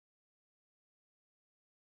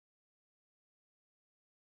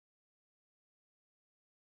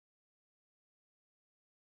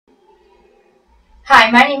Hi,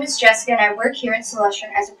 my name is Jessica and I work here at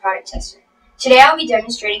Celestron as a product tester. Today I'll be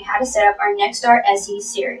demonstrating how to set up our Nexstar SE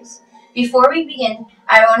series. Before we begin,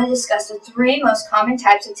 I want to discuss the three most common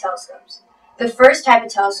types of telescopes. The first type of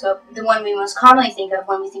telescope, the one we most commonly think of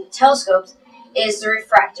when we think of telescopes, is the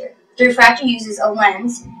refractor. The refractor uses a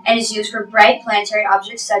lens and is used for bright planetary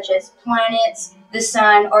objects such as planets, the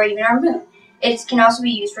sun, or even our moon. It can also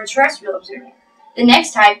be used for terrestrial observing. The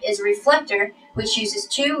next type is a reflector, which uses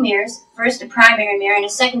two mirrors, first a primary mirror and a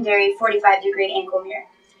secondary 45-degree angle mirror.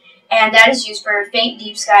 And that is used for faint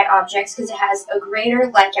deep sky objects because it has a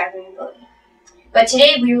greater light gathering ability. But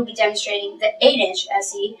today we will be demonstrating the 8-inch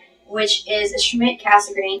SE, which is a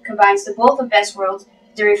Schmidt-Cassegrain, combines the both of best worlds,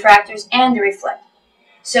 the refractors and the reflect.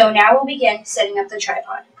 So now we'll begin setting up the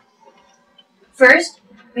tripod. First,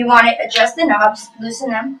 we want to adjust the knobs, loosen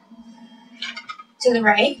them to the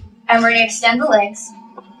right, and we're going to extend the legs,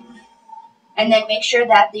 and then make sure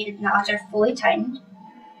that the knobs are fully tightened.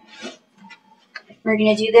 We're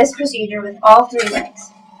going to do this procedure with all three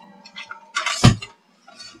legs.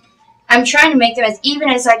 I'm trying to make them as even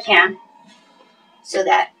as I can so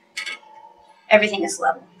that everything is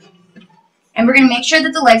level. And we're going to make sure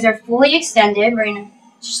that the legs are fully extended. We're going to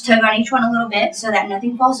just tug on each one a little bit so that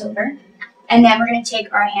nothing falls over. And then we're going to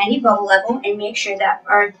take our handy bubble level and make sure that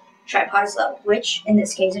our tripod is level, which in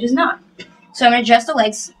this case it is not. So I'm going to adjust the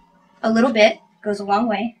legs a little bit, goes a long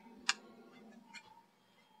way.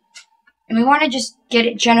 And we want to just get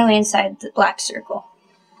it generally inside the black circle.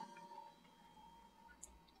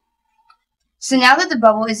 So now that the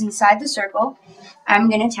bubble is inside the circle, I'm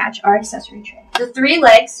going to attach our accessory tray. The three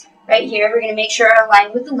legs right here, we're going to make sure are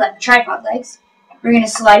aligned with the tripod legs. We're going to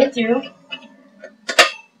slide it through.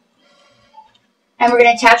 And we're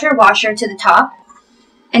going to attach our washer to the top.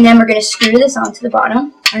 And then we're going to screw this onto the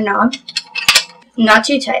bottom, our knob. Not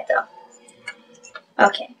too tight though.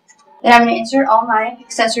 Okay. Then I'm going to insert all my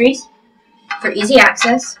accessories for easy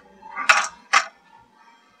access.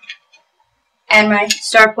 And my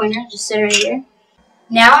star pointer, just sit right here.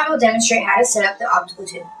 Now I will demonstrate how to set up the optical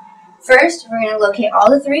tube. First, we're going to locate all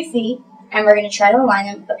the 3 feet, and we're going to try to align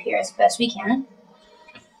them up here as best we can.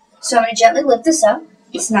 So I'm going to gently lift this up.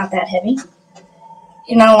 It's not that heavy.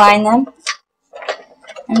 You're going to align them.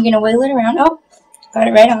 I'm going to wiggle it around. Oh, got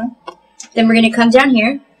it right on. Then we're going to come down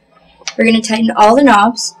here. We're going to tighten all the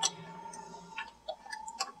knobs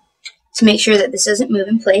to make sure that this doesn't move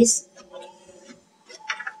in place.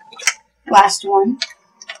 Last one.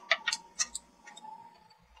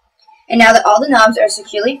 And now that all the knobs are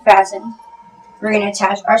securely fastened, we're going to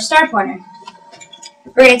attach our star pointer.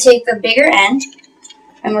 We're going to take the bigger end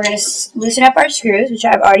and we're going to loosen up our screws, which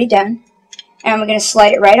I've already done, and we're going to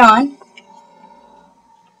slide it right on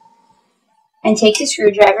and take the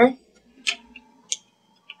screwdriver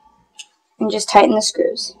and just tighten the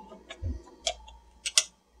screws.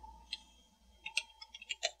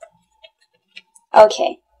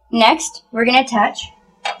 Okay, next we're going to attach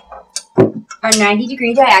our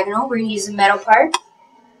 90-degree diagonal. We're going to use the metal part,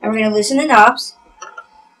 and we're going to loosen the knobs,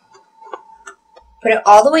 put it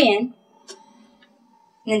all the way in,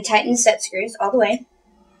 and then tighten the set screws all the way.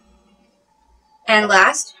 And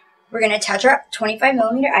last, we're going to attach our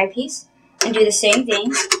 25mm eyepiece and do the same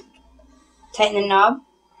thing. Tighten the knob,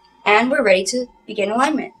 and we're ready to begin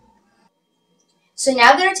alignment. So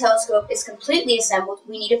now that our telescope is completely assembled,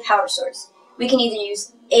 we need a power source. We can either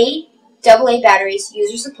use 8 AA batteries,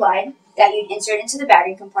 user supplied, that you'd insert into the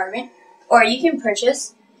battery compartment, or you can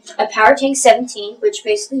purchase a Power Tank 17, which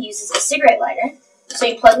basically uses a cigarette lighter. So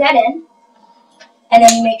you plug that in, and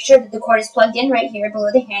then you make sure that the cord is plugged in right here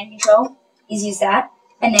below the hand control. Easy as that.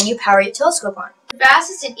 And then you power your telescope on. The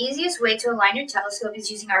fastest and easiest way to align your telescope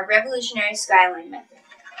is using our revolutionary skyline method.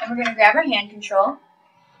 And we're going to grab our hand control,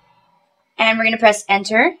 and we're going to press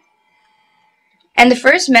enter. And the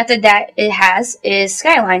first method that it has is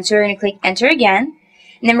skyline. So we're going to click enter again,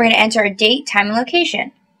 and then we're going to enter our date, time, and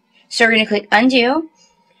location. So we're going to click undo,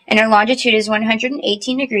 and our longitude is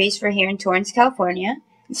 118 degrees for here in Torrance, California.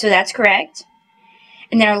 So that's correct.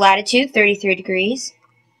 And then our latitude, 33 degrees.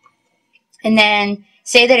 And then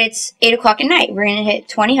say that it's 8 o'clock at night. We're going to hit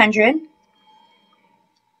 2000,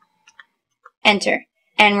 enter.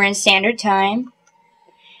 And we're in standard time.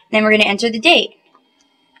 Then we're going to enter the date.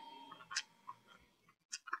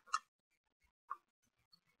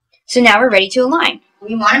 So now we're ready to align.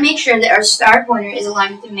 We want to make sure that our star pointer is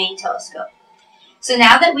aligned with the main telescope. So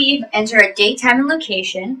now that we've entered our date, time, and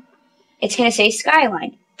location, it's going to say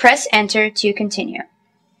skyline. Press enter to continue.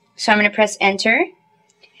 So I'm going to press enter.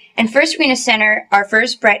 And first we're going to center our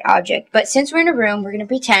first bright object. But since we're in a room, we're going to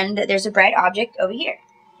pretend that there's a bright object over here.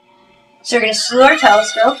 So we're going to slew our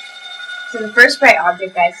telescope to the first bright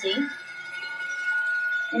object I see.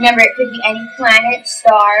 Remember, it could be any planet,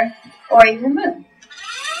 star, or even moon.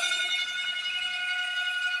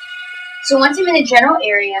 So once I'm in the general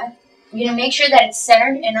area, I'm going to make sure that it's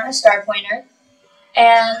centered in on a star pointer.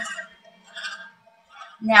 And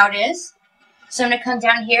now it is. So I'm going to come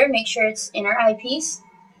down here, make sure it's in our eyepiece.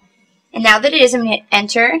 And now that it is, I'm going to hit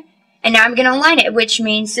enter. And now I'm going to align it, which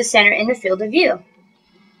means to center in the field of view.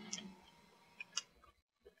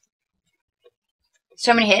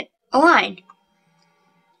 So I'm going to hit align.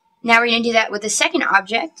 Now we're going to do that with the second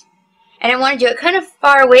object. And I want to do it kind of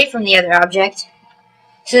far away from the other object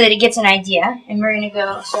so that it gets an idea. And we're going to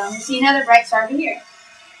go, so I'm going to see another bright star over here.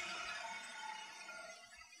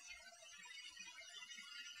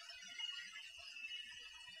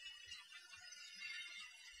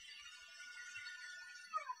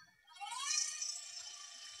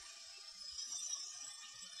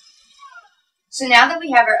 So now that we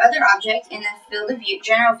have our other object in the field of view,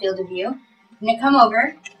 general field of view, I'm going to come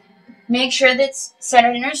over, make sure that's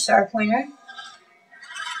centered in our star pointer.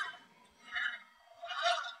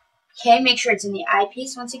 Okay, make sure it's in the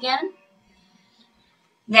eyepiece once again.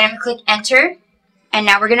 Then I'm going to click enter, and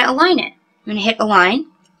now we're going to align it. I'm going to hit align,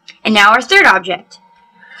 and now our third object.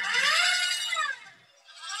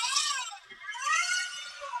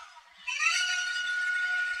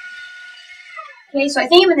 Okay, so I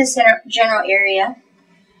think I'm in the center general area.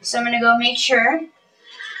 So I'm going to go make sure.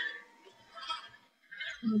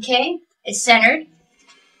 Okay, it's centered.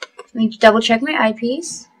 Let me double check my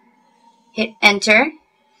eyepiece. Hit enter.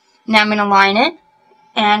 Now I'm going to line it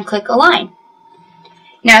and click align.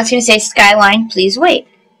 Now it's going to say skyline, please wait.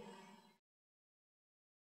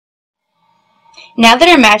 Now that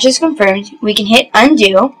our match is confirmed, we can hit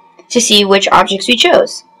undo to see which objects we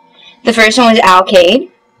chose. The first one was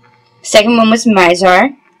Alcade. Second one was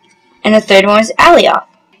Mizar, and the third one was Alioth.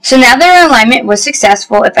 So now that our alignment was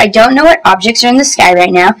successful, if I don't know what objects are in the sky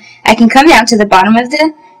right now, I can come down to the bottom of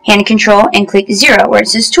the hand control and click 0 where it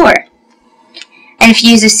says tour. And if you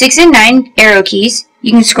use the 6 and 9 arrow keys,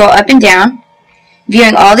 you can scroll up and down,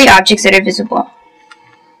 viewing all the objects that are visible.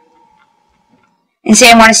 And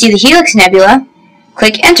say I want to see the Helix Nebula,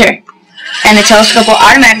 click enter, and the telescope will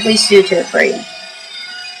automatically zoom to it for you.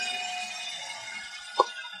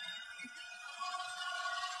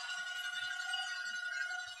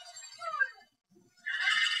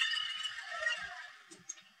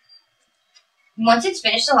 Once it's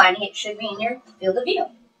finished aligning, it should be in your field of view.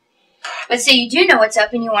 But say you do know what's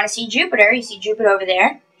up and you want to see Jupiter, you see Jupiter over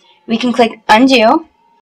there, we can click undo,